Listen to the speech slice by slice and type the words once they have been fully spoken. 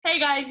Hey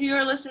guys, you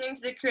are listening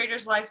to the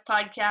Creators Life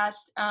podcast.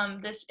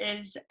 This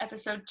is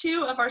episode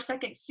 2 of our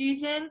second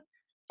season,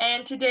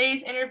 and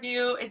today's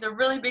interview is a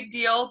really big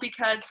deal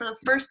because for the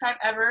first time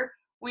ever,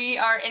 we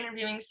are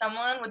interviewing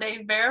someone with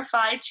a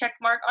verified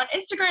checkmark on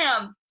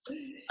Instagram.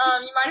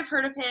 You might have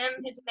heard of him.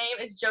 His name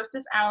is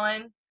Joseph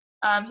Allen.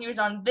 He was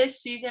on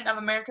this season of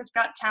America's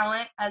Got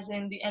Talent, as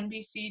in the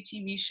NBC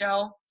TV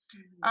show.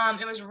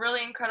 It was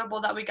really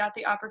incredible that we got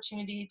the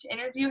opportunity to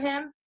interview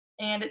him,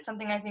 and it's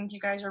something I think you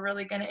guys are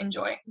really going to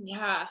enjoy.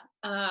 Yeah,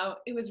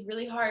 it was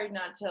really hard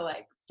not to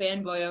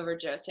fanboy over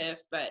Joseph,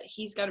 but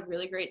he's got a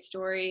really great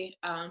story.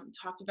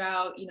 Talked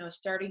about,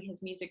 starting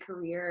his music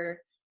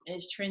career and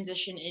his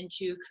transition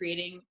into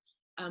creating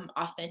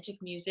authentic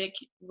music,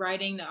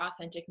 writing the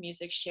authentic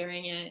music,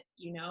 sharing it,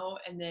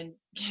 and then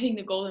getting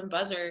the golden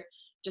buzzer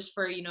just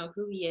for,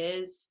 who he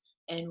is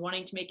and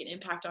wanting to make an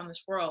impact on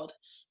this world.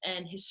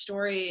 And his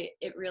story,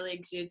 it really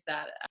exudes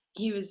that.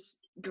 He was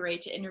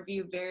great to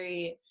interview,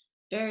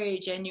 very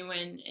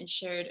genuine, and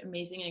shared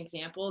amazing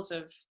examples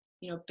of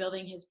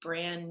building his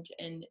brand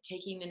and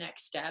taking the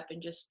next step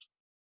and just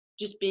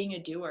being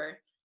a doer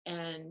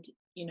and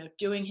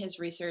doing his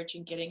research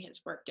and getting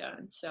his work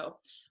done. So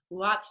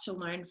lots to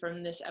learn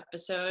from this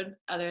episode,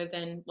 other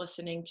than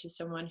listening to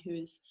someone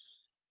who's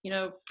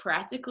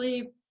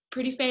practically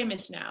pretty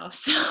famous now.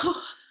 So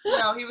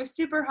No, he was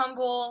super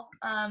humble.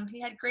 He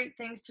had great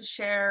things to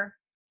share,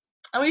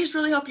 and we just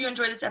really hope you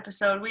enjoy this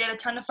episode. We had a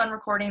ton of fun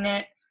recording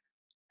it,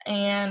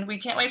 and we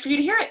can't wait for you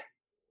to hear it.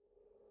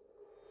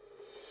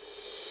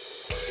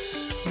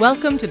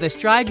 Welcome to the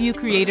Strive U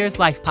Creators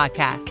Life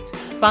podcast,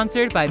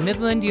 sponsored by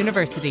Midland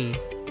University.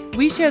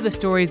 We share the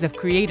stories of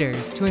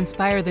creators to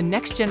inspire the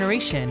next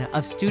generation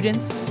of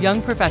students,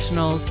 young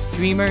professionals,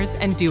 dreamers,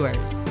 and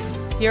doers.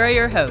 Here are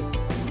your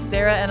hosts,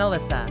 Sarah and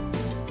Alyssa.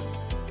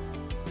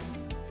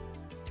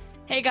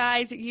 Hey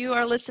guys, you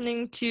are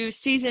listening to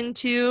Season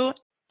 2,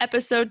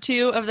 Episode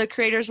 2 of the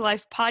Creators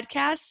Life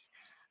podcast.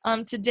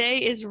 Today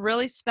is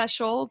really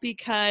special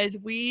because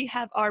we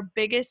have our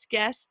biggest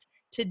guest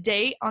to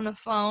date on the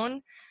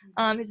phone.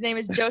 His name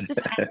is Joseph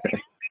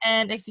Allen,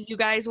 and if you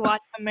guys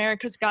watch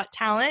America's Got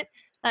Talent,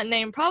 that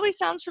name probably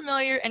sounds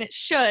familiar, and it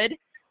should,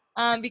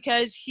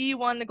 because he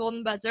won the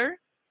Golden Buzzer.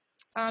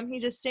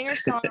 He's a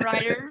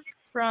singer-songwriter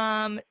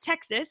from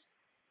Texas,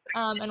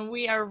 and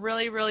we are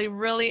really, really,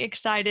 really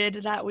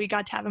excited that we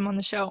got to have him on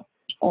the show.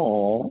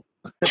 Oh.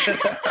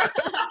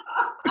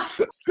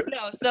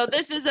 No, so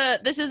this is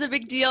a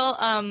big deal.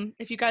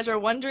 If you guys are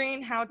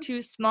wondering how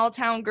two small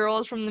town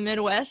girls from the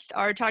Midwest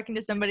are talking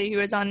to somebody who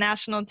is on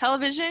national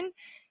television,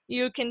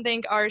 you can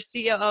thank our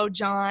COO,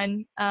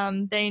 John.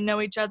 They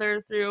know each other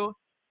through,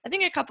 I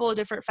think, a couple of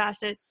different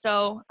facets.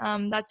 So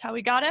that's how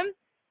we got him.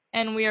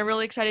 And we are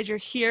really excited you're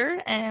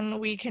here, and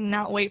we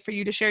cannot wait for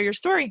you to share your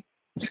story.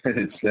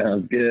 It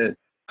sounds good.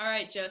 All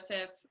right,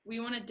 Joseph, we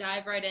want to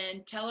dive right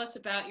in. Tell us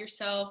about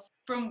yourself.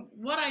 From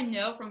what I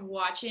know from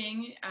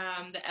watching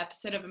the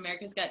episode of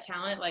America's Got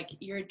Talent,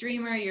 you're a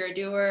dreamer, you're a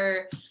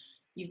doer,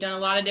 you've done a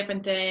lot of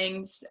different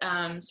things.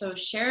 So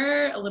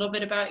share a little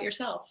bit about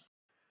yourself.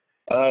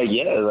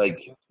 Yeah,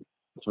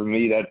 for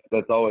me,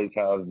 that's always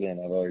how I've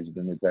been. I've always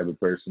been the type of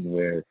person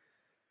where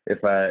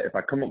if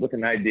I come up with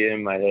an idea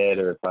in my head,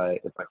 or if I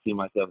see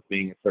myself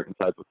being a certain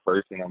type of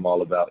person, I'm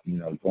all about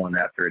going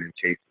after it and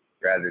chasing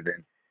it, rather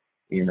than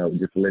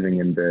just living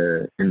in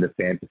the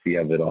fantasy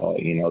of it all.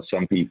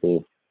 Some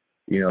people,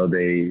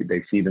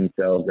 they see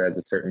themselves as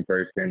a certain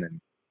person, and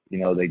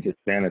they just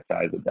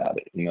fantasize about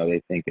it.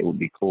 They think it would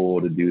be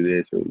cool to do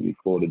this, or it would be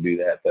cool to do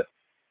that. But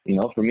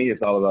for me,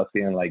 it's all about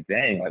feeling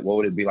dang, what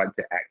would it be like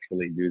to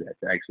actually do that,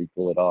 to actually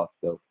pull it off?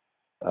 So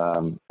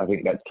I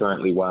think that's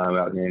currently why I'm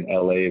out here in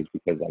LA, is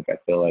because I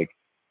feel like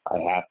I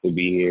have to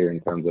be here in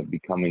terms of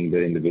becoming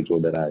the individual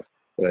that I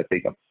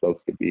think I'm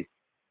supposed to be.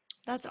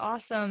 That's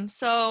awesome.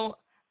 So,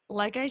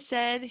 like I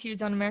said, he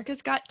was on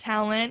America's Got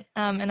Talent,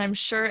 and I'm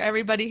sure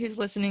everybody who's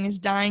listening is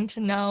dying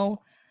to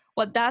know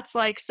what that's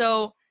like.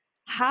 So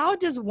how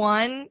does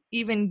one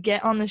even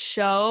get on the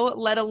show,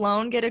 let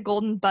alone get a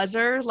golden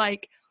buzzer?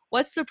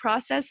 What's the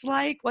process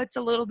like? What's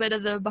a little bit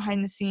of the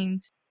behind the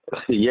scenes?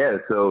 Yeah,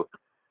 so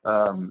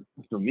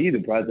for me,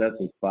 the process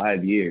was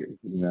 5 years.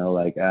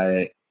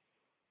 I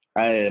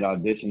had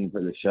auditioned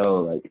for the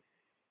show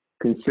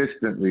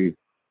consistently.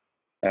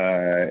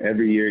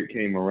 Every year it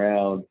came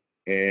around,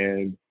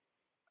 and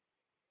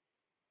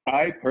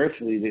I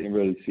personally didn't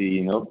really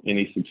see,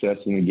 any success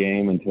in the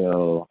game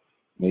until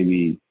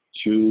maybe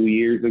 2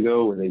 years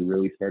ago, where they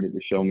really started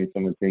to show me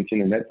some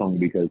attention. And that's only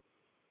because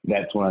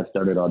that's when I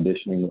started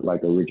auditioning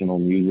with original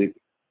music.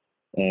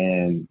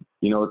 And,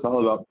 it's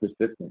all about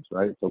persistence,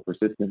 right? So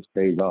persistence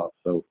pays off.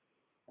 So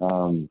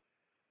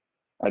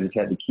I just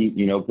had to keep,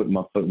 putting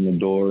my foot in the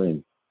door,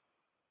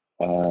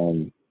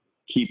 and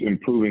keep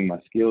improving my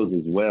skills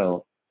as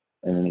well.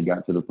 And then it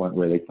got to the point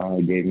where they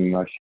finally gave me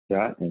my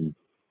shot, and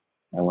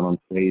I went on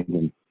stage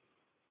and,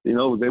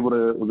 was able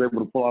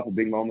to pull off a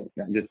big moment,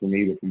 not just for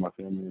me, but for my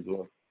family as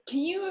well. Can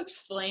you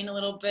explain a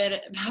little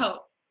bit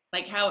about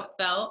how it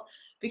felt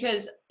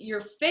because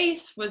your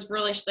face was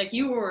really like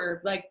you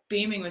were like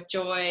beaming with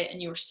joy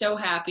and you were so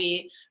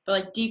happy, but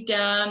like deep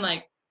down,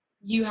 like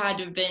you had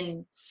to have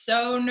been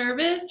so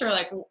nervous, or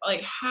like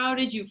how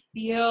did you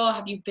feel?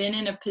 Have you been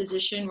in a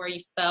position where you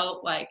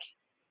felt like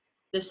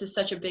this is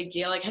such a big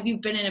deal? Like, have you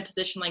been in a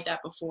position like that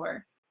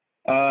before?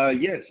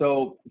 Yeah.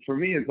 So for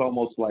me, it's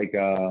almost like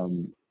a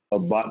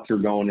boxer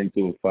going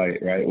into a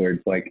fight, right? Where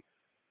it's like,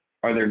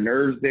 are there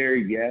nerves there?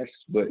 Yes,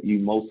 but you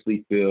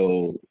mostly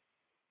feel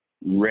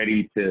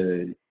ready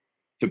to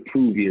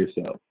prove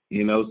yourself,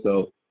 you know?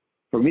 So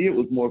for me, it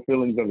was more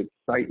feelings of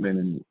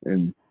excitement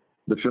and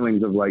the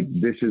feelings of like,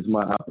 this is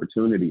my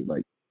opportunity.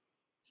 Like,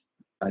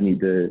 I need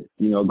to,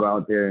 you know, go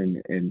out there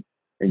and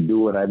do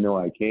what I know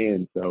I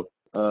can. So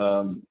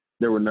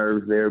there were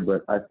nerves there,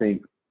 but I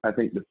think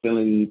the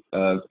feeling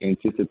of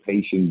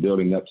anticipation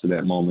building up to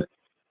that moment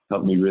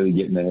helped me really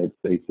get in the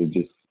headspace of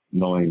just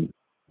knowing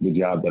the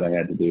job that I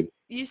had to do.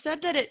 You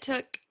said that it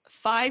took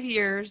 5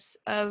 years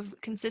of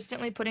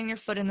consistently putting your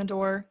foot in the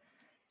door.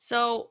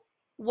 So,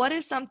 what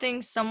is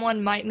something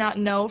someone might not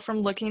know from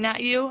looking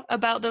at you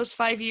about those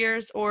 5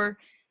 years, or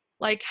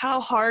like how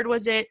hard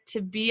was it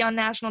to be on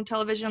national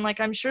television? Like,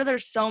 I'm sure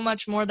there's so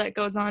much more that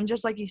goes on,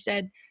 just like you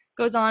said,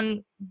 goes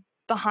on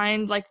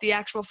behind like the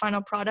actual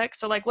final product.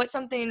 So, like, what's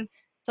something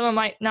someone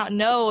might not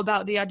know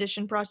about the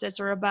audition process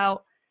or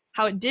about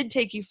how it did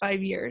take you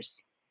 5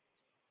 years?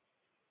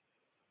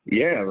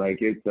 Yeah, like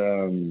it's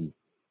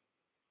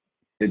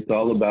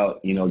all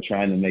about, you know,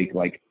 trying to make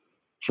like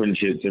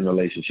friendships and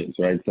relationships,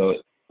 right? So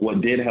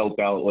what did help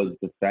out was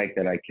the fact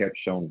that I kept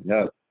showing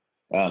up.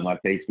 My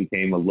face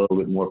became a little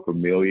bit more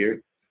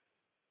familiar,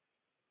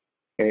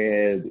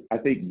 and I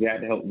think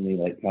that helped me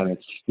like kind of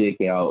stick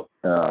out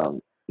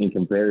in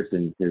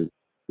comparison, because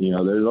you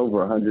know there's over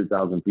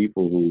 100,000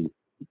 people who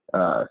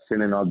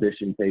send in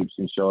audition tapes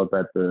and show up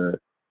at the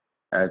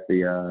at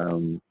the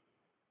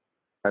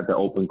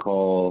open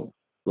call,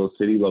 those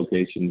city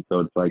locations. So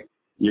it's like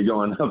you're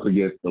going up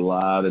against a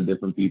lot of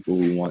different people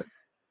who want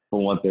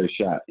their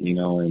shot, you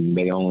know, and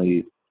they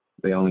only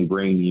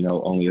bring, you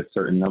know, only a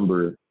certain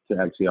number to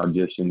actually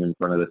audition in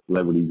front of the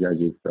celebrity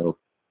judges. So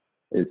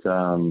it's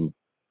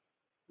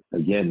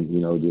again, you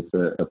know, just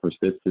a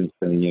persistence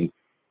thing,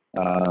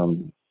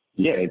 and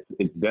yeah,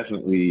 it's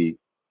definitely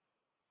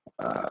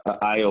an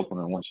eye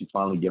opener once you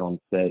finally get on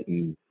set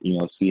and you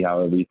know see how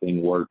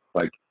everything works.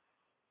 Like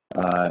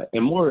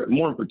and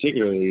more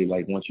particularly,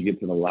 like once you get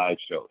to the live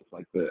shows,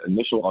 like the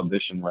initial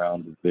audition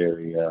round is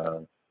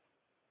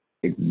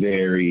it's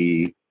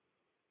very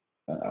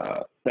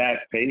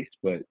fast paced,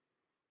 but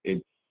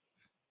it's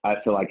I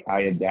feel like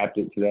I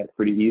adapted to that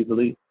pretty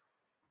easily.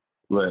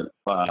 But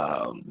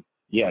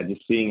yeah,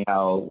 just seeing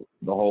how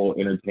the whole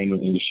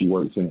entertainment industry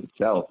works in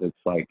itself, it's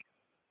like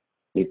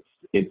it's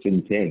it's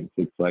intense.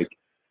 It's like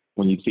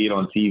when you see it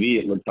on TV,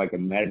 it looks like a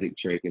magic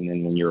trick, and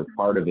then when you're a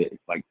part of it,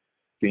 it's like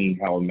seeing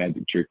how a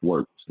magic trick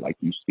works. Like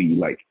you see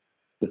like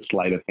the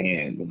sleight of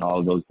hand and all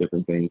of those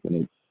different things,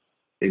 and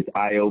it's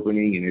eye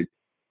opening, and it's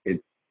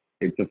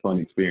it's a fun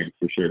experience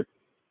for sure.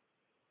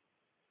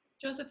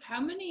 Joseph,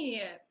 how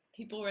many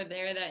people were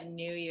there that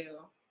knew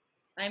you?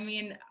 I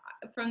mean,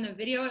 from the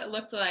video, it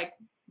looked like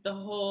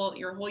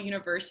your whole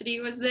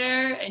university was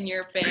there and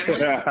your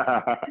family.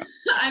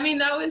 I mean,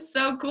 that was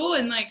so cool.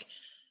 And like,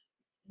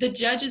 the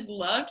judges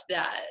loved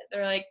that.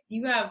 They're like,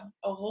 you have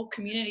a whole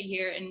community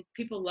here and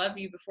people love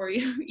you before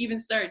you even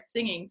start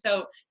singing.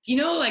 So do you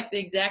know like the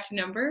exact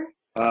number?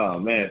 Oh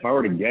man, if I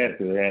were to guess,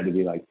 it had to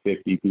be like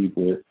 50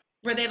 people.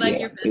 Were they like Yeah,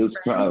 your it best was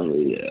friends?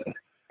 probably yeah.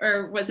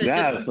 Or was it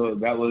just? Yeah, so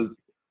that was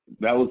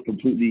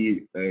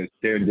completely a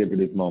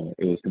serendipitous moment.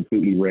 It was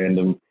completely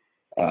random.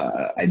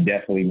 I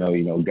definitely know,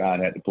 you know, God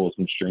had to pull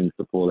some strings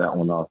to pull that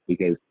one off,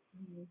 because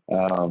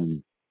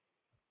um,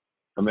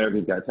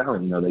 America's Got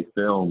Talent, you know, they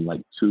film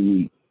like 2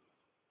 weeks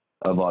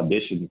of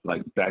auditions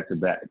like back to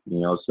back, you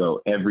know,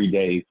 so every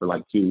day for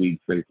like 2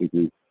 weeks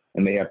basically,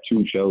 and they have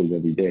 2 shows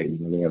every day. You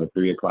know, they have a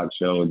 3 o'clock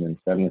show and then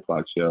 7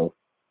 o'clock show,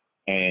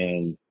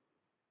 and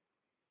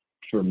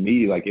for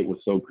me, like it was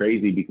so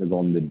crazy because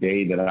on the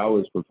day that I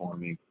was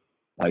performing,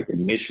 like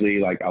initially,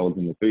 like I was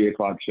in the 3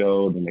 o'clock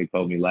show, then they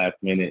told me last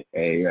minute,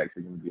 hey, you're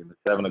actually going to be in the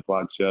 7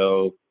 o'clock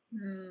show.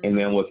 And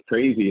then what's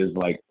crazy is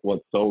like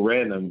what's so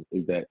random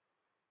is that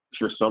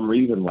for some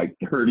reason, like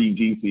 30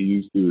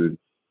 GCU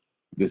students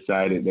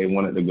decided they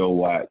wanted to go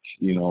watch,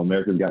 you know,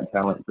 America's Got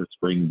Talent for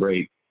spring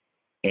break,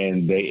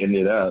 and they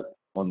ended up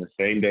on the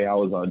same day I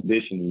was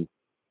auditioning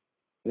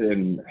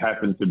and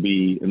happened to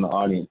be in the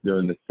audience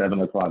during the 7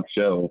 o'clock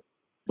show.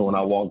 So when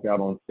I walked out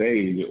on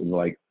stage, it was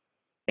like,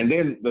 and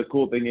then the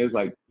cool thing is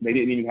like they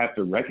didn't even have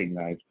to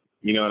recognize,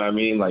 you know what I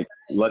mean? Like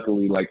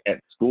luckily, like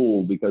at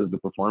school, because of the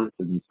performances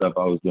and stuff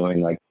I was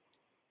doing, like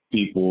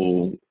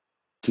people,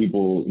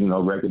 you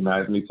know,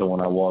 recognized me. So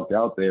when I walked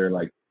out there,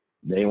 like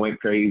they went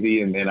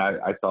crazy, and then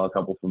I saw a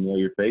couple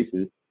familiar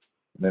faces,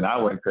 and then I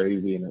went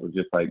crazy, and it was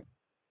just like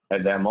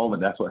at that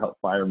moment, that's what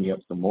helped fire me up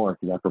some more,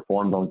 because I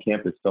performed on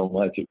campus so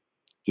much. It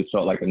just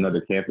felt like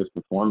another campus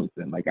performance,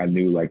 and like I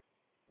knew like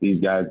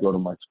these guys go to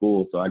my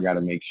school, so I got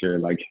to make sure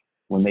like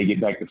when they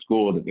get back to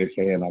school that they're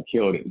saying I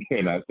killed it,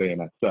 they're not saying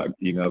I sucked,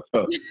 you know.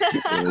 So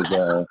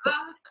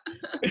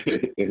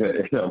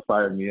it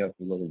fired me up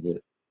a little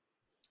bit.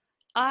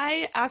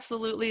 I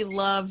absolutely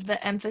love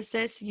the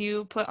emphasis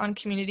you put on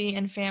community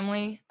and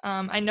family.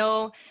 I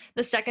know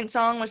the second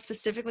song was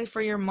specifically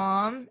for your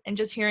mom, and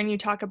just hearing you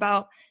talk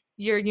about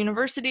your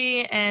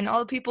university and all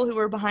the people who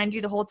were behind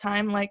you the whole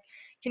time, like,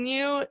 can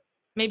you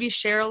maybe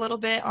share a little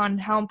bit on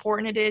how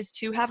important it is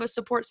to have a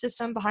support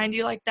system behind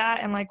you like that,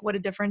 and like what a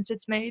difference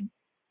it's made?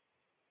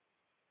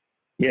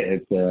 Yeah,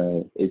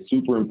 it's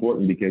super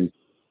important because,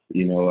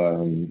 you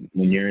know,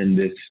 when you're in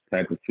this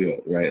type of field,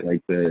 right,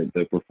 like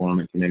the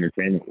performance and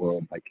entertainment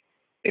world, like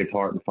it's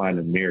hard to find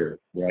a mirror,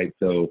 right?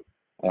 So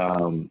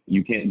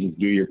you can't just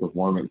do your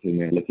performance and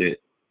then look at.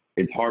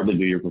 It's hard to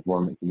do your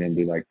performance and then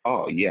be like,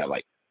 oh yeah,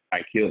 like I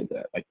killed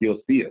that. Like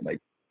you'll see it. Like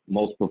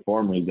most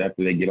performers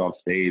after they get off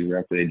stage or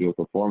after they do a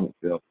performance,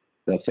 they'll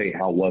say,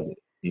 how was it?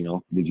 You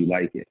know, did you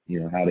like it? You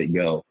know, how'd it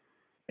go?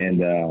 And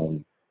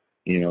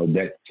you know,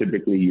 that's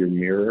typically your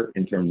mirror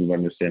in terms of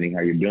understanding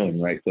how you're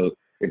doing, right? So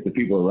if the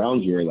people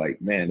around you are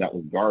like, man, that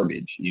was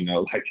garbage, you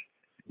know, like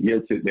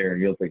you'll sit there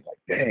and you'll think like,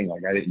 dang,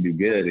 like I didn't do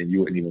good. And you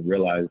wouldn't even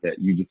realize that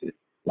you just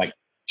like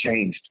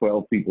changed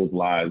 12 people's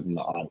lives in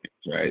the audience,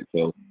 right?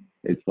 So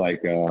it's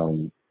like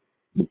the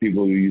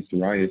people who you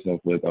surround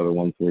yourself with are the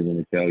ones who are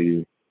going to tell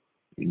you,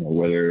 you know,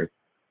 whether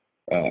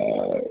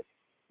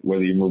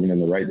you're moving in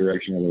the right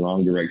direction or the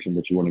wrong direction,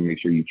 but you want to make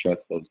sure you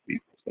trust those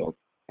people. So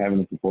having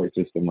a support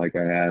system like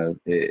I have,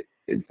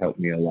 it's helped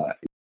me a lot.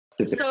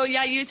 So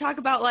yeah, you talk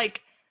about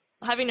like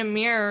having a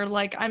mirror.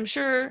 Like I'm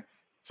sure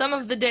some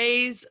of the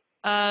days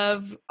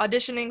of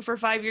auditioning for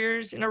 5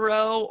 years in a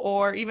row,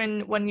 or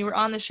even when you were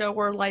on the show,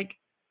 were like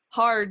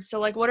hard. So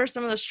like, what are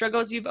some of the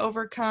struggles you've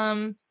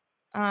overcome,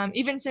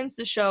 even since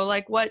the show?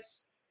 Like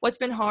what's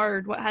been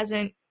hard? What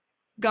hasn't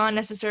gone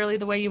necessarily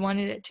the way you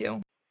wanted it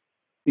to?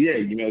 Yeah,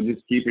 you know,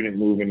 just keeping it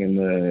moving in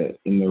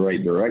the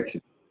right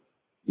direction.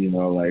 You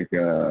know, like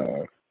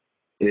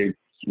it's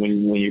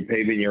when you're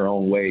paving your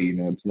own way. You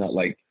know, it's not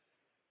like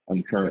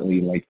I'm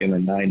currently like in a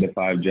 9 to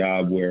 5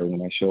 job where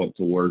when I show up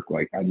to work,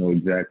 like I know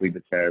exactly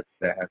the task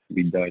that has to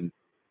be done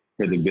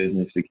for the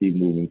business to keep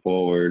moving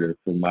forward, or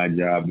for my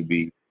job to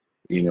be,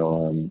 you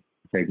know,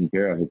 taken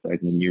care of. It's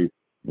like when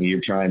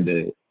you're trying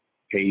to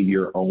pave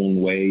your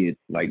own way, it's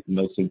like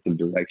no sense of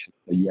direction.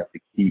 So you have to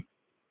keep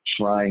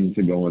trying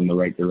to go in the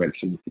right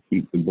direction to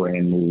keep the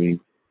brand moving,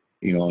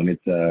 you know. And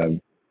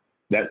it's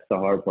that's the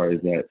hard part,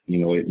 is that, you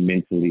know, it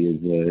mentally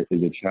is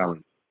a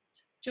challenge.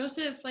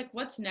 Joseph, like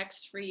what's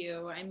next for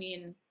you? I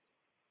mean,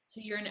 so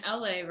you're in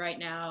LA right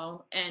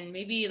now, and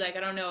maybe like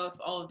I don't know if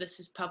all of this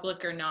is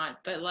public or not,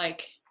 but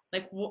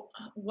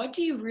what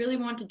do you really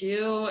want to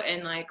do,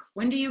 and like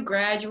when do you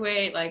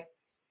graduate? Like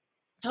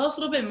tell us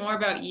a little bit more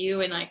about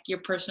you and like your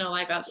personal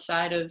life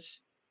outside of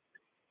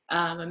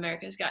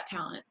America's Got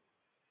Talent.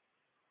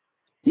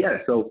 Yeah,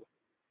 so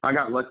I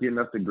got lucky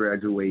enough to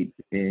graduate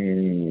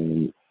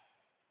in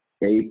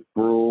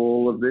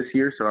April of this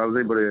year, so I was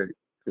able to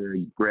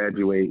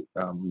graduate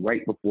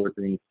right before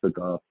things took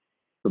off.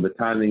 So the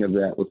timing of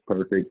that was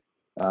perfect.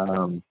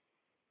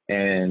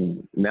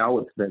 And now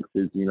what's next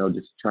is, you know,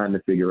 just trying to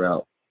figure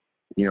out,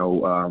 you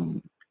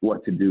know,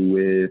 what to do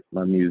with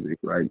my music,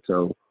 right?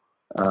 So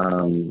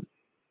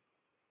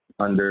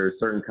under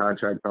certain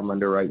contracts I'm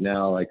under right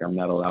now, like I'm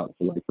not allowed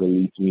to like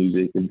release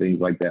music and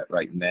things like that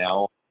right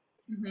now.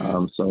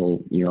 Mm-hmm.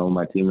 So, you know,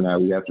 my team and I,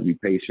 we have to be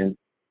patient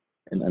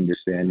and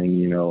understanding,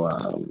 you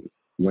know,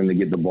 when to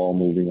get the ball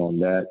moving on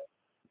that.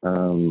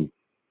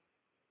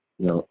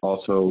 You know,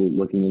 also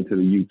looking into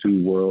the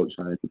YouTube world,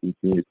 trying to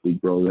continuously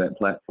grow that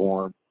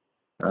platform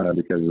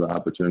because of the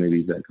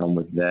opportunities that come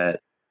with that.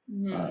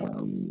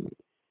 Mm-hmm.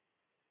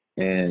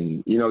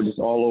 And, you know, just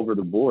all over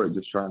the board,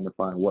 just trying to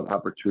find what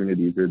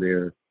opportunities are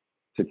there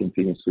to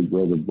continuously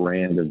grow the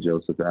brand of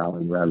Joseph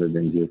Allen rather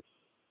than just,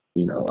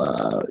 you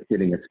know,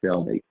 hitting a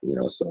stalemate, you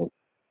know. So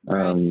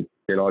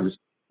it all just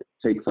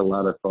takes a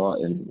lot of thought,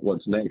 and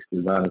what's next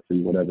is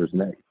honestly whatever's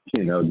next,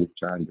 you know, just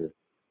trying to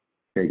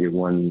take it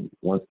one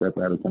step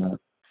at a time.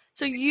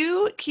 So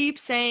you keep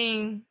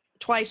saying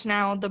twice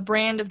now the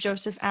brand of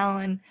Joseph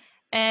Allen,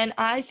 and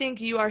I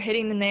think you are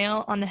hitting the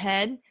nail on the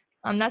head.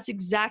 That's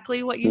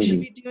exactly what you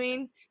should be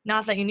doing.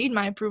 Not that you need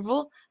my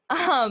approval,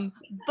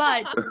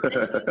 but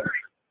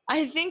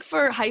I think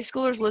for high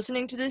schoolers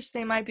listening to this,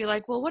 they might be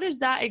like, well, what does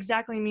that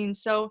exactly mean?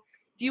 So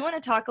do you want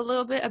to talk a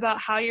little bit about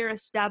how you're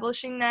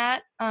establishing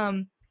that,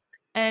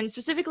 and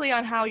specifically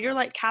on how you're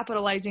like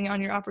capitalizing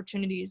on your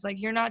opportunities? Like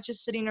you're not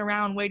just sitting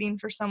around waiting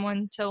for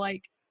someone to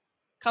like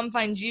come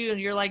find you.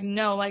 You're like,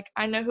 no, like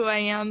I know who I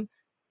am.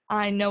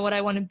 I know what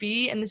I want to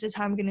be, and this is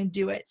how I'm going to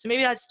do it. So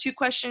maybe that's 2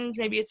 questions,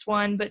 maybe it's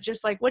 1, but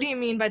just like, what do you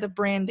mean by the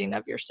branding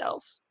of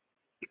yourself?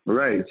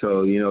 Right.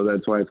 So, you know,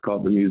 that's why it's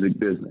called the music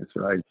business,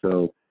 right?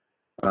 So,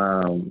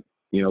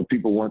 you know,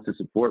 people want to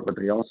support, but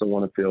they also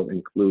want to feel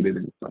included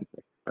in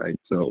something, right?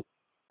 So,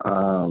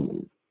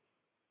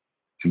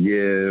 to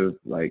give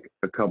like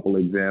a couple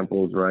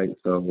examples, right?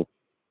 So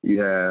you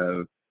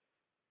have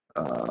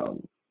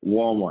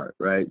Walmart,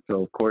 right?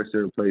 So of course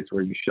they're a place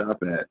where you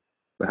shop at,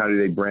 but how do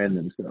they brand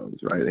themselves,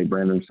 right? They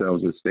brand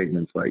themselves with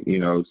statements like,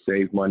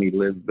 save money,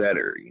 live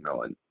better,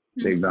 and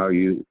they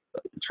value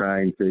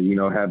trying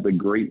to, have the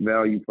great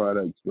value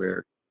products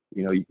where,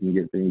 you can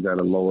get things at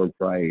a lower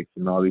price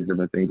and all these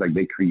different things. Like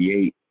they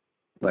create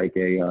like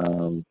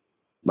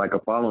a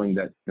following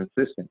that's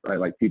consistent, right?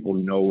 Like people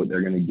know what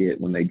they're going to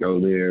get when they go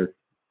there.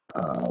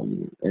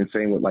 And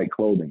same with like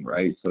clothing,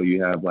 right? So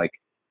you have like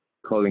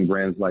clothing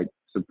brands like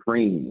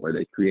Supreme, where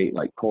they create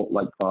like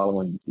cult-like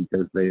followings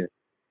because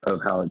of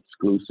how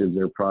exclusive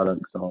their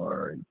products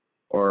are,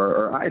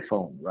 or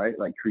iPhone, right?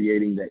 Like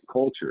creating that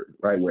culture,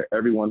 right, where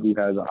everyone who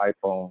has an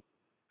iPhone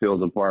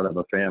feels a part of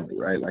a family,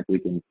 right? Like we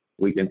can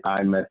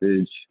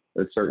iMessage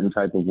a certain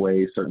type of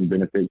way, certain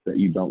benefits that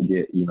you don't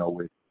get,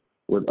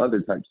 with other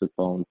types of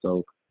phones.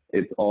 So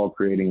it's all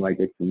creating like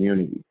a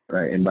community,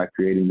 right? And by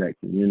creating that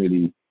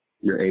community,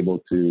 you're able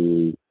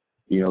to,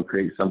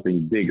 create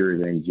something bigger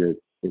than just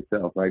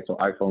itself, right? So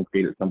iPhone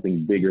created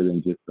something bigger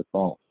than just the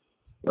phone,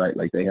 right?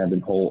 Like they have a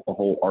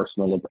whole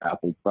arsenal of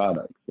Apple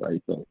products,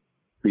 right? So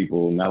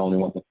people not only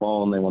want the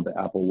phone, they want the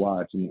Apple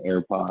Watch and the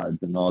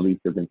AirPods and all these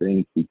different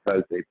things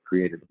because they've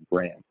created a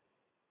brand.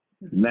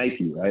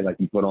 Nike, right? Like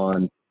you put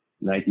on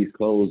Nike's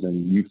clothes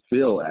and you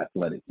feel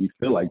athletic. You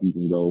feel like you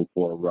can go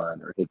for a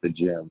run or hit the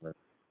gym or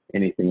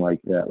anything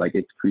like that. Like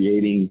it's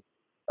creating,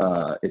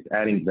 it's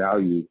adding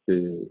value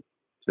to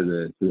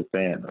the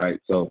fan, right?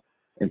 So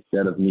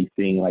instead of me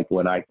seeing like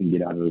what I can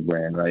get out of the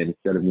brand, right?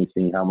 Instead of me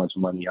seeing how much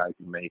money I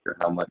can make or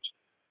how much,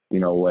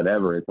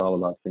 whatever, it's all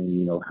about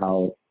saying,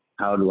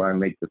 how do I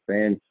make the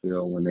fans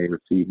feel when they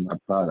receive my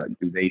product?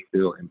 Do they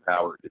feel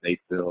empowered? Do they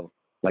feel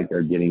like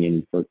they're getting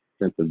any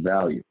sense of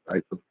value,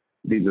 right? So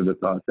these are the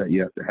thoughts that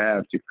you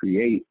have to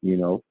create,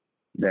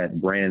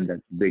 that brand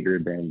that's bigger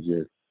than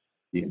just,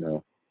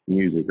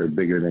 music or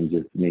bigger than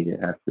just me. It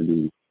has to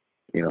be,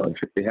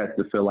 it has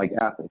to feel like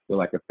Apple, feel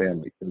like a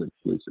family, feel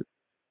exclusive.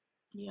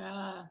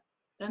 Yeah,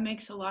 that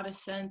makes a lot of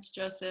sense,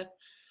 Joseph.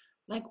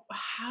 Like,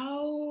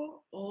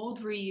 how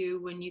old were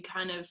you when you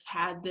kind of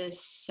had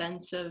this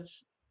sense of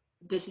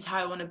this is how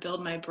I want to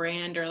build my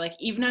brand, or like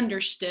even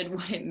understood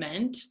what it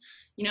meant,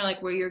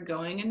 like where you're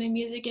going in the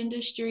music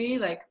industry?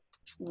 Like,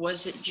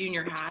 was it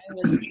junior high?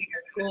 Was it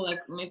high school? Like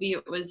maybe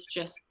it was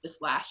just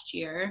this last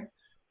year.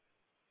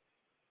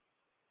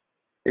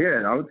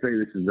 Yeah, I would say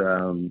this is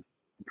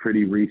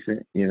pretty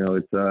recent.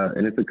 It's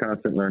a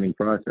constant learning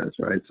process,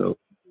 right? So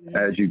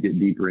as you get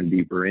deeper and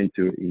deeper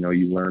into it, you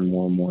learn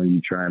more and more, and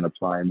you try and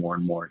apply more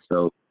and more.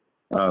 So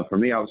for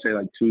me, I would say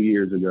like 2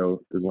 years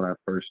ago is when I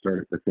first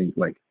started to think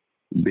like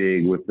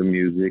big with the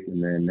music,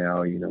 and then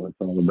now it's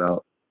all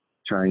about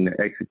trying to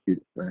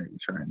execute, right?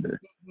 Trying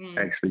to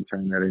actually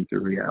turn that into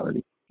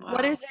reality. Wow.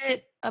 What is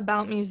it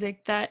about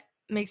music that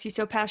makes you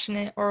so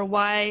passionate, or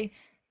why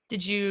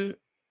did you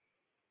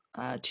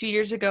 2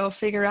 years ago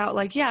figure out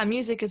like, yeah,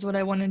 music is what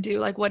I want to do?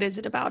 Like, what is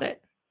it about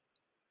it?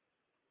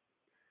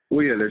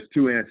 Well, yeah, there's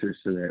two answers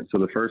to that. So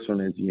the first one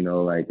is,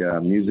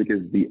 music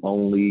is the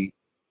only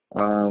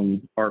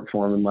art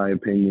form, in my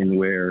opinion,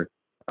 where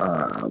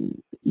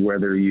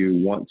whether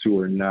you want to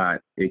or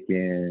not, it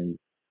can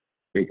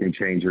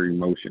change your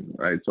emotion,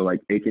 right? So like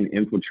it can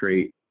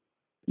infiltrate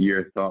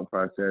your thought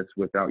process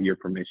without your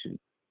permission,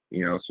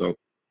 so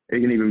it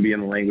can even be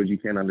in a language you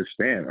can't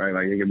understand, right?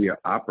 Like it could be an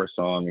opera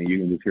song and you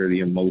can just hear the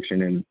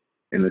emotion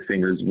in the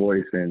singer's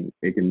voice, and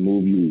it can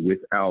move you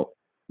without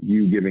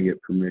you giving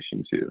it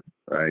permission to,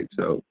 right?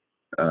 So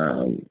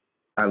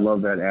I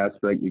love that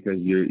aspect because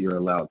you're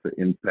allowed to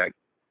impact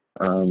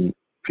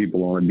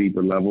people on a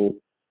deeper level.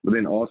 But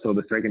then also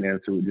the second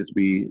answer would just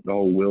be the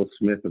whole Will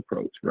Smith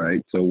approach,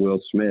 right? So Will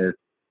Smith,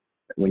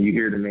 when you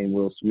hear the name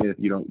Will Smith,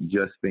 you don't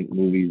just think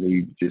movies, or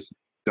you just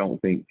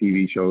don't think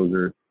TV shows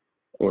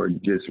or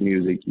just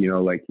music.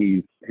 Like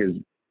his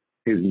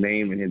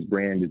name and his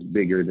brand is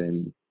bigger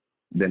than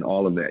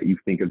all of that. You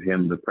think of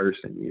him the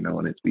person,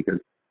 and it's because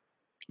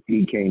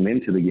he came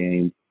into the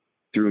game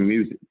through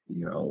music,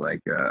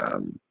 like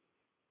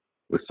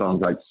with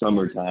songs like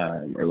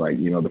Summertime or like,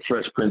 the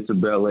Fresh Prince of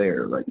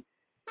Bel-Air. Like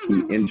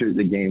he entered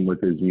the game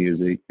with his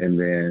music and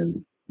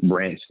then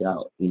branched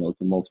out, to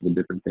multiple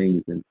different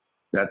things. And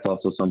that's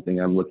also something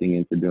I'm looking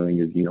into doing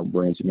is,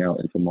 branching out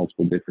into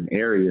multiple different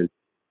areas.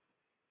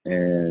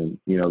 And,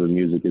 the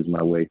music is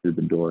my way through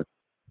the door.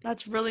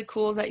 That's really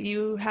cool that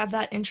you have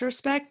that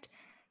introspect,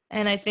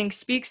 and I think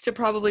speaks to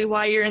probably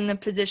why you're in the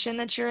position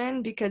that you're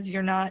in, because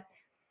you're not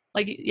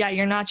like, yeah,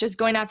 you're not just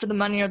going after the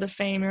money or the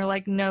fame. You're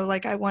like, no,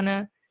 like I want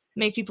to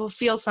make people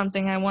feel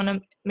something. I want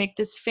to make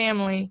this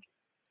family.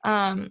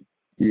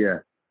 Yeah.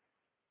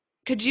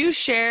 Could you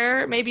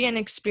share maybe an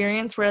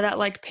experience where that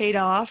like paid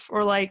off,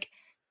 or like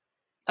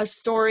a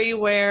story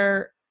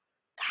where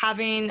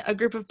having a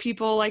group of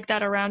people like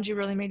that around you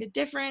really made a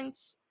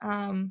difference?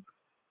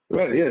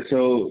 Right. Yeah.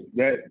 So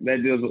that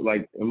deals with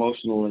like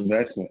emotional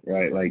investment,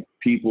 right? Like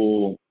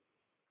people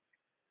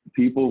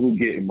who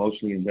get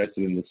emotionally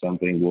invested into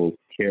something will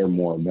care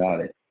more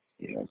about it.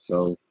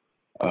 So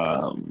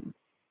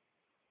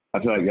I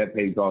feel like that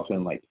pays off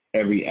in like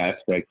every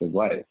aspect of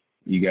life.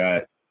 You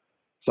got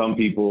some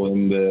people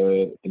in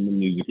the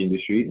music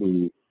industry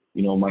who,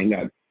 you know, might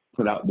not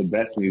put out the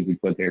best music,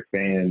 but their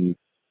fans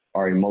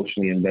are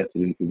emotionally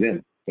invested into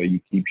them. So you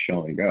keep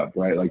showing up,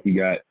 right? Like you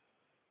got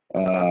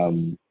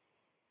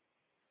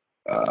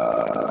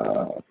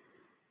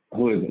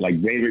who is it? Like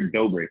David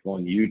Dobrik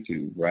on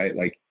YouTube, right?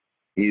 Like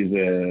he's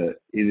a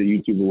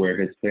YouTuber where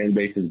his fan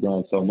base has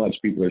grown so much,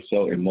 people are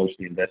so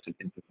emotionally invested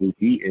into who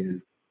he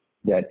is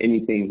that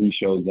anything he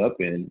shows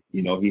up in,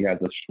 you know, he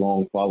has a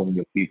strong following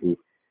of people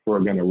who are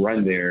going to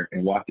run there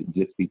and watch it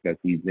just because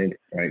he's in it,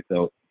 right?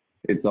 So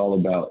it's all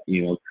about,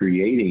 you know,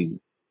 creating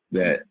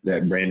that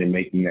brand and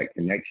making that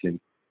connection,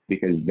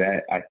 because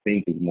that, I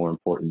think, is more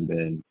important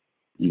than,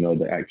 you know,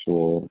 the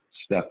actual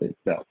stuff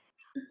itself.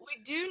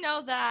 We do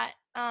know that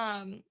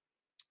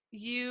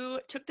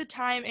you took the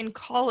time in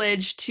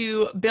college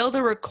to build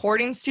a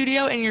recording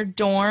studio in your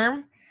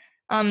dorm.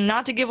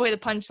 Not to give away the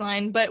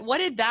punchline, but what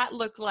did that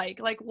look like?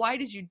 Like, why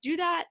did you do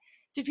that?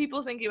 Did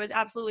people think it was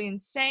absolutely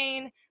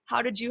insane?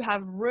 How did you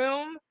have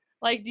room?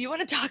 Like, do you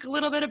want to talk a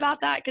little bit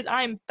about that? Because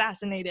I'm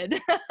fascinated.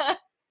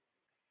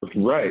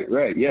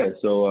 Right, yeah.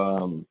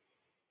 So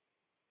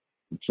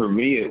for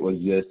me, it was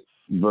just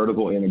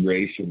vertical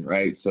integration,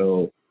 right?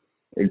 So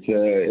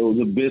it was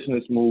a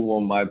business move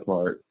on my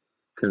part,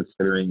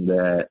 considering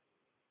that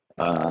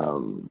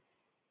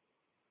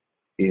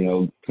you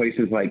know,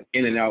 places like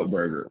In-N-Out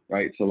Burger,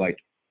 right? So like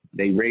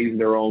they raise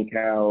their own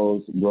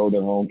cows, grow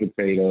their own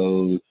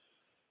potatoes,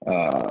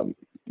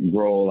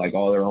 grow like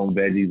all their own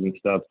veggies and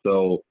stuff.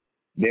 So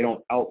they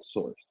don't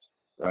outsource,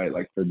 right?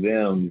 Like for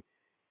them,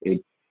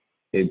 it's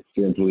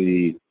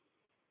simply,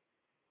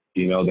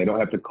 you know, they don't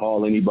have to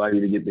call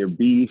anybody to get their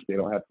beef. They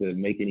don't have to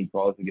make any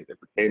calls to get their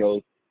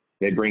potatoes.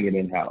 They bring it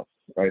in-house,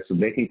 right? So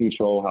they can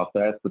control how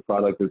fast the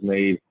product is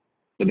made,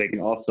 but they can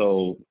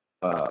also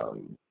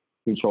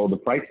control the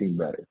pricing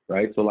better,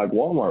 right? So like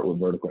Walmart with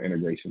vertical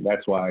integration,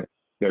 that's why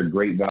their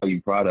great value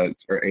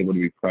products are able to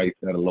be priced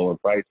at a lower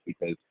price,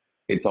 because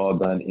it's all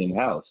done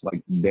in-house.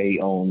 Like they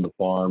own the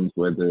farms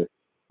where the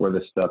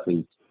stuff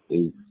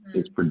is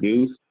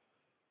produced.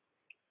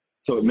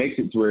 So it makes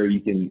it to where you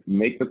can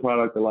make the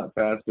product a lot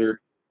faster,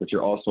 but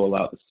you're also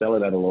allowed to sell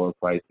it at a lower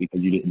price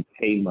because you didn't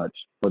pay much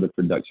for the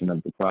production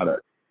of the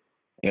product.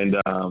 And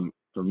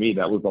for me,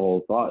 that was the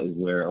whole thought, is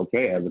where,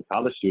 okay, as a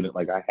college student,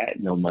 like I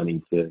had no money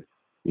to,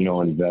 you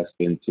know, invest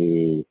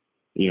into,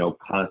 you know,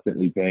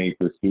 constantly paying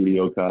for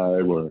studio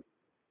time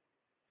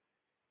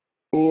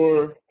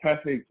or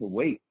having to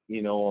wait,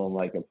 you know, on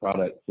like a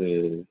product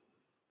to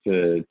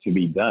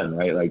be done,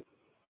 right? Like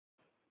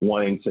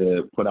wanting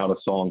to put out a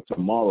song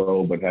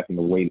tomorrow, but having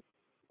to wait,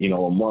 you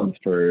know, a month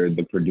for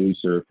the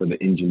producer, for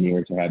the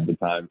engineer to have the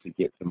time to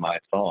get to my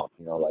song.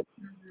 You know, like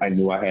I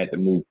knew I had to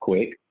move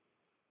quick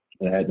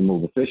and I had to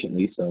move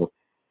efficiently. So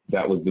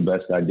that was the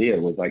best idea,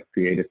 was like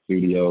create a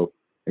studio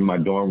in my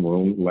dorm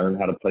room, learn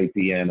how to play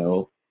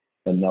piano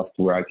enough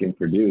to where I can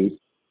produce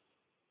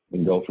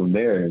and go from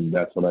there. And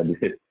that's what I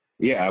did.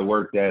 Yeah, I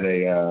worked at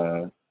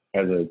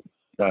as a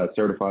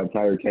certified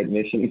tire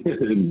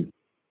technician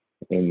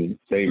and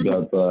saved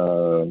up,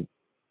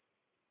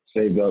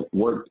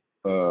 worked,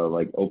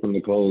 like open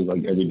to close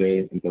like every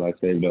day until I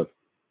saved up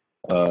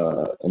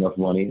enough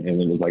money, and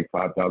it was like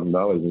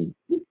 $5,000 and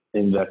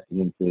invested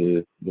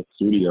into the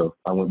studio.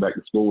 I went back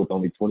to school with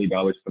only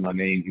 $20 for my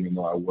name, even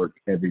though I worked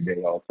every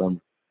day all summer,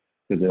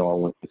 because it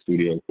all went to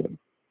studio equipment.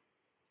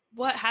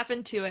 What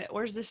happened to it?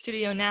 Where's the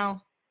studio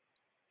now?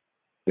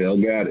 Still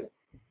got it.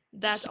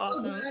 That's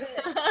awesome.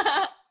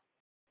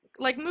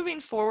 Like moving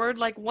forward,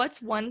 like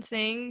what's one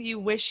thing you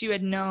wish you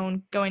had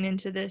known going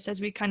into this, as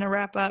we kind of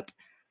wrap up?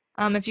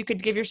 If you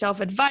could give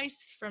yourself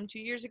advice from 2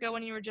 years ago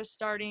when you were just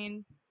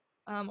starting,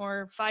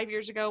 or 5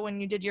 years ago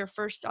when you did your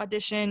first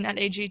audition at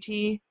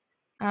AGT,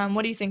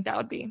 what do you think that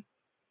would be?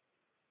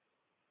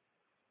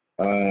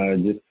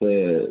 Just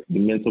the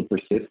mental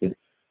persistence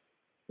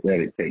that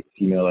it takes.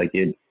 You know, like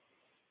it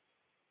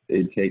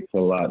takes a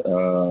lot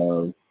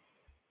of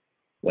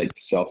like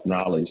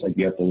self-knowledge. Like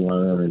you have to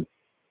learn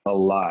a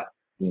lot,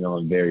 you know,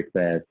 and very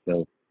fast.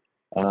 So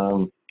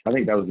I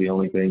think that was the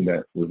only thing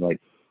that was like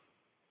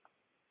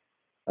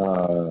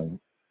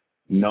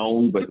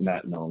known but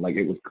not known. Like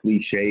it was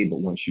cliche, but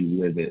once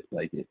you live it,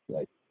 like it's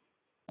like,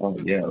 oh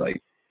yeah, like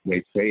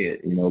they say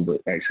it, you know,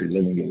 but actually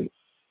living it is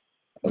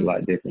a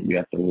lot different. You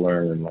have to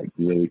learn like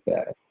really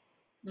fast.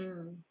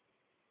 Do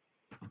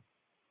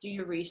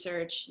your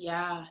research.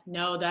 Yeah,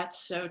 no,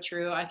 that's so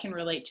true. I can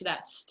relate to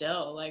that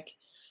still. Like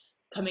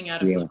coming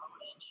out of college,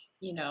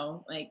 you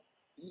know, like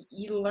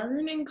you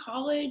learn in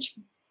college,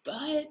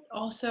 but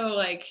also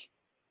like,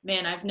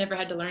 man, I've never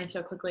had to learn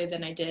so quickly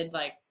than I did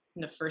like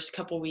in the first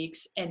couple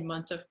weeks and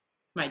months of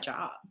my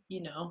job,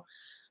 you know,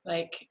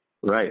 like,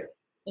 right.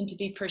 And to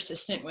be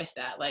persistent with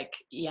that, like,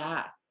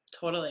 yeah,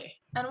 totally.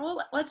 And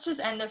let's just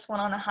end this one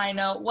on a high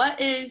note.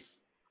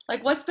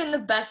 What's been the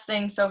best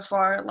thing so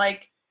far?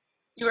 Like,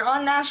 you were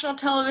on national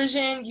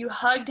television, you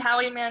hugged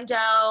Howie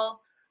Mandel,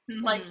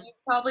 like you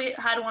probably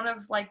had one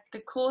of like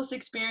the coolest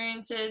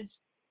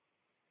experiences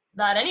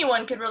that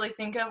anyone could really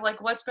think of.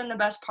 Like, what's been the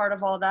best part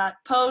of all that,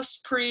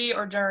 post, pre,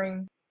 or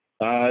during?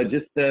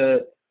 Just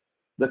the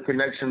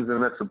connections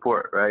and the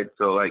support, right?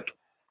 So like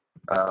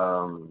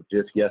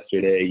just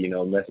yesterday,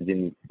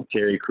 messaging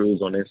Terry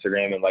Crews on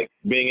Instagram and like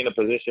being in a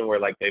position where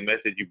like they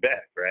message you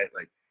back, right?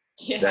 Like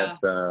Yeah. that's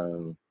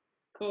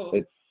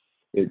Cool.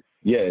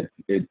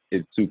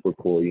 it's super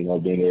cool,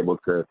 being able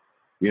to,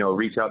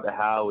 reach out to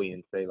Howie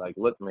and say like,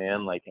 look,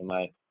 man, like, am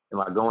I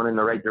going in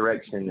the right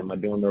direction? Am I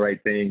doing the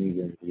right things?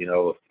 And,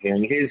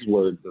 hearing his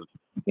words of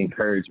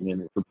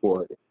encouragement and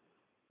support.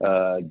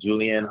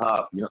 Julianne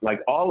Hough,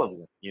 like all of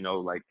them,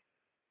 like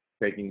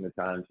taking the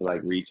time to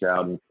like reach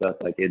out and stuff.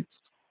 Like it's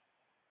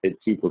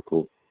super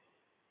cool.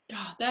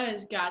 God, that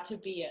has got to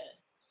be a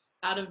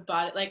out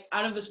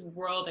of this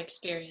world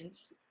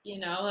experience,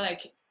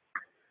 like,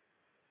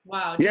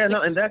 wow. Yeah,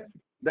 no, and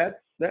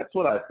that's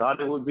what I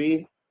thought it would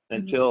be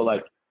until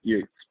like you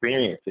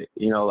experience it.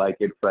 Like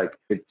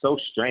it's so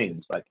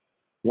strange. Like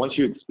once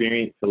you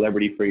experience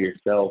celebrity for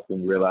yourself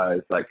and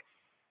realize like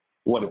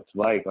what it's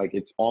like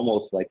it's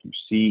almost like you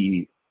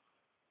see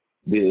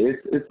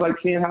it's like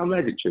seeing how a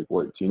magic trick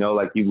works,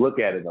 like you look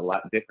at it a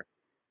lot different.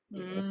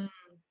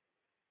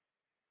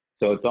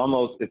 So it's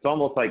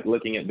almost like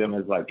looking at them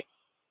as like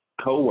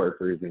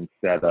coworkers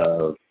instead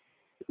of,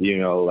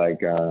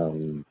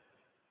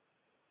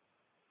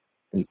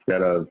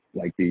 instead of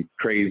like these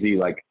crazy,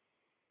 like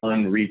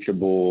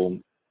unreachable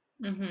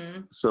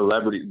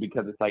celebrities,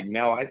 because it's like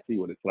now I see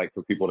what it's like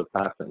for people to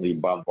constantly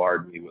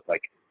bombard me with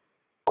like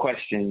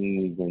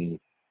questions and,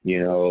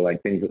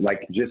 like things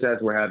like just as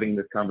we're having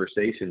this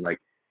conversation, like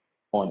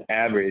on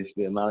average,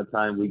 the amount of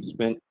time we've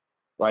spent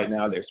right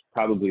now, there's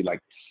probably like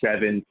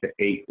 7 to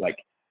 8 like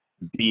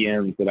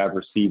DMs that I've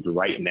received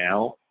right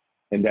now,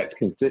 and that's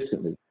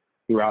consistently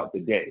throughout the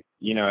day.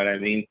 You know what I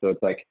mean? So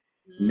it's like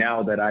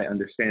now that I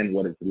understand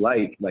what it's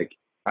like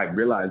I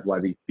realize why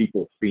these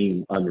people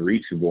seem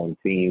unreachable and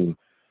seem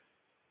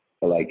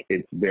like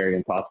it's very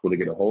impossible to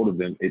get a hold of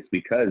them. It's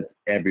because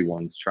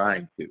everyone's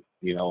trying to,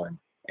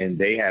 and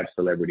they have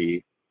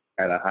celebrity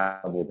at a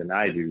higher level than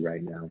I do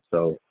right now.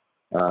 So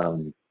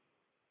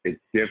it's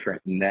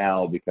different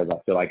now because I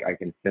feel like I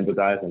can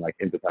sympathize and like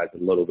empathize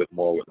a little bit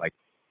more with like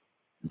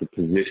the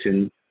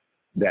position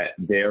that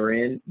they're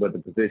in, but the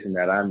position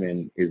that I'm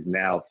in is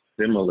now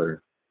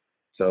similar.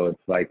 So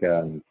it's like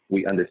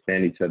we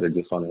understand each other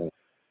just on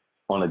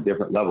a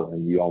different level,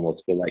 and you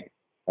almost feel like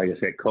I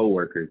said,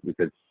 coworkers,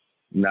 because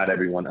not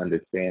everyone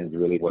understands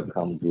really what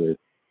comes with,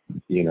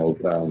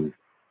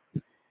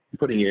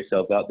 putting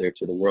yourself out there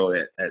to the world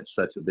at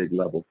such a big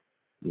level,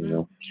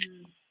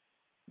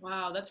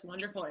 Wow, that's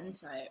wonderful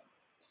insight.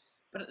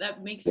 But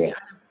that makes me,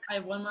 I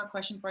have one more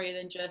question for you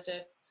then,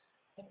 Joseph.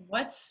 Like,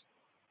 what's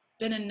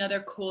been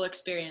another cool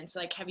experience?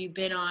 Like, have you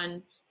been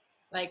on,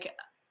 like,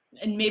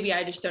 and maybe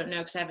I just don't know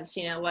because I haven't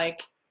seen it,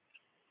 like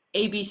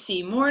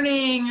ABC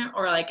Morning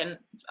or like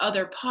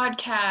other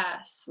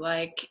podcasts?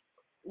 Like,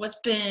 what's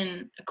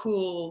been a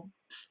cool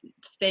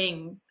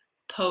thing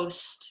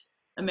post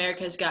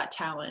America's Got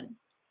Talent?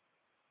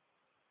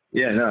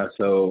 Yeah, no.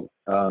 So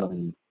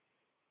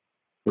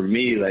for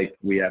me, like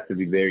we have to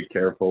be very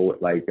careful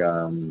with like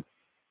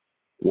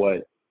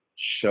what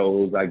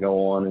shows I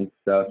go on and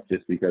stuff,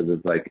 just because of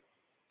like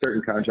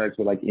certain contracts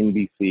with like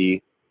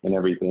NBC and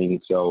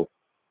everything. So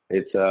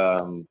it's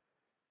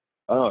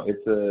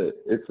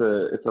it's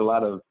a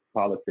lot of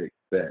politics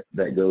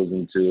that goes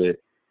into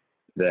it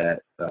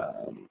that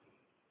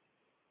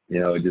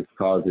it just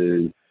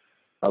causes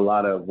a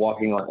lot of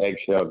walking on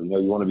eggshells.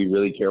 You want to be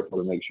really careful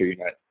to make sure you're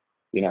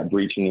not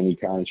breaching any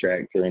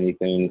contracts or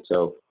anything.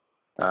 So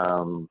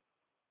I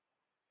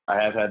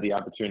have had the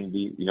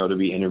opportunity, to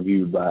be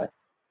interviewed by,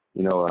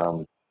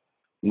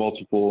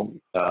 multiple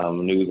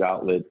news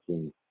outlets,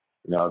 and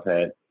I've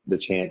had the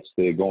chance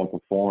to go and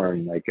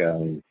perform like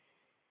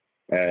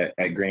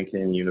at Grand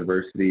Canyon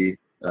University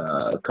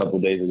a couple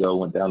of days ago.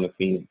 Went down to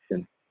Phoenix,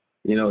 and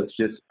it's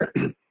just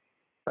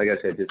like I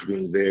said, just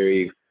being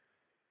very,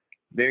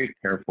 very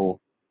careful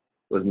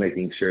with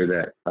making sure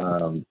that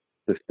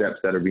the steps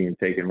that are being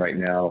taken right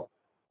now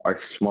are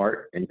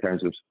smart in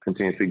terms of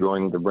continuously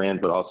growing the brand,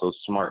 but also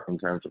smart in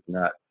terms of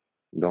not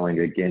going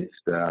against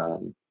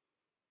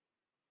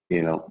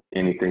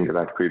anything that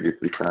I've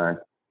previously signed.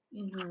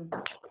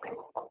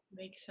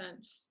 Makes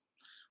sense.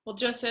 Well,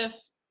 Joseph,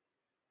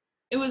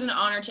 it was an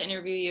honor to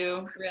interview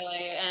you,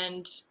 really,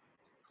 and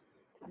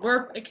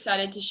we're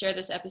excited to share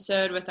this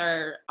episode with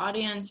our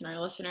audience and our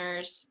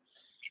listeners.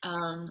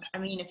 I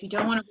mean, if you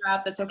don't want to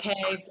wrap, that's okay,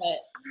 but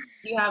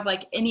you have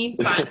like any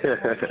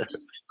final,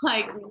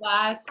 like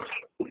last,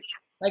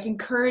 like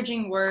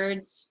encouraging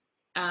words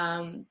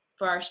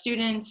for our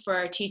students, for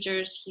our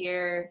teachers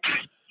here,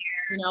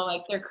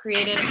 like they're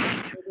creative,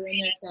 they're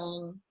doing their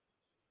thing,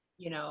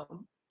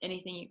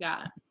 anything you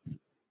got.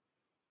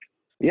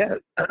 Yeah,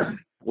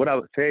 what I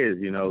would say is,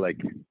 like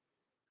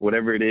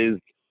whatever it is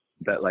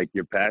that like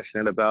you're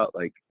passionate about,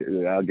 like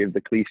I'll give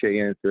the cliche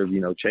answer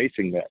of,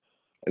 chasing that.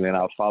 And then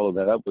I'll follow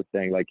that up with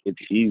saying like, it's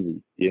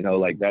easy,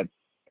 like that's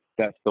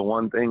the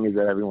one thing is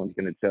that everyone's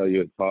going to tell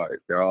you it's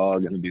hard. They're all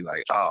going to be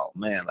like, oh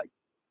man, like,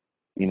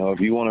 if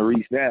you want to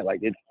reach that,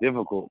 like it's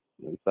difficult,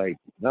 It's like,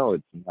 no,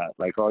 it's not.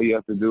 Like, all you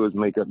have to do is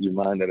make up your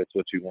mind that it's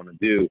what you want to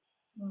do.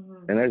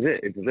 Mm-hmm. And that's it.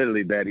 It's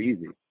literally that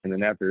easy. And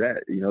then after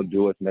that,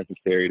 do what's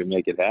necessary to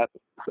make it happen.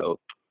 So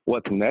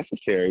what's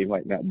necessary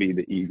might not be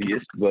the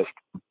easiest, but,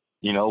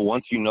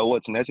 once you know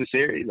what's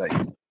necessary, like,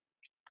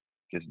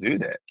 just do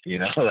that,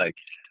 like,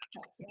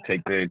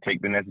 take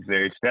the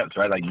necessary steps,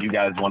 right? Like, you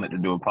guys wanted to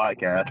do a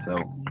podcast, so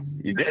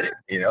you did it,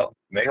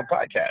 make a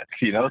podcast,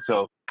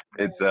 so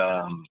it's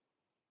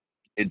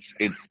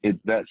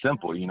that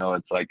simple,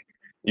 it's like,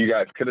 you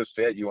guys could have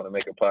said you want to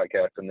make a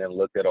podcast and then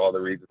looked at all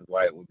the reasons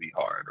why it would be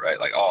hard, right?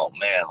 Like, oh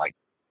man, like,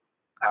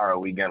 how are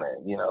we gonna,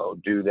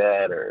 do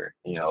that? Or,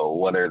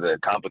 what are the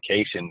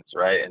complications,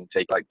 right? And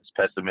take like this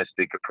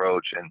pessimistic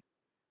approach, and,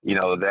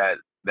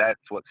 that's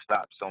what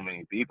stops so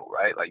many people,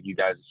 right? Like, you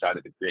guys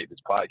decided to create this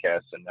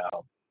podcast, and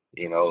now,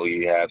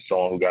 you have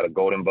someone who got a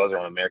golden buzzer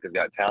on America's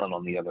Got Talent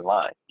on the other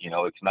line.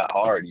 It's not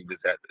hard. You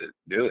just have to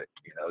do it.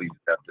 You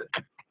just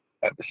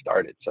have to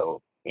start it.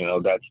 So,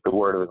 that's the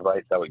word of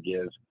advice I would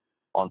give,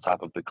 on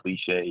top of the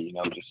cliche,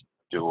 just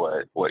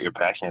do what you're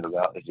passionate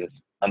about. Is just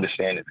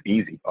understand it's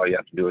easy. All you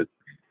have to do is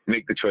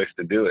make the choice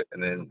to do it,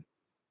 and then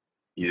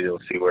you'll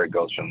see where it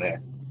goes from there.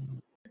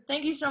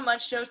 Thank you so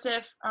much,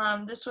 Joseph.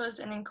 This was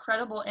an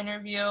incredible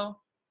interview,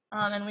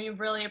 and we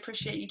really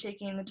appreciate you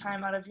taking the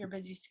time out of your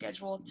busy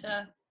schedule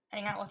to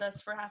hang out with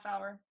us for a half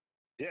hour.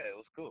 Yeah, it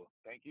was cool.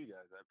 Thank you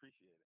guys. I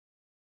appreciate it.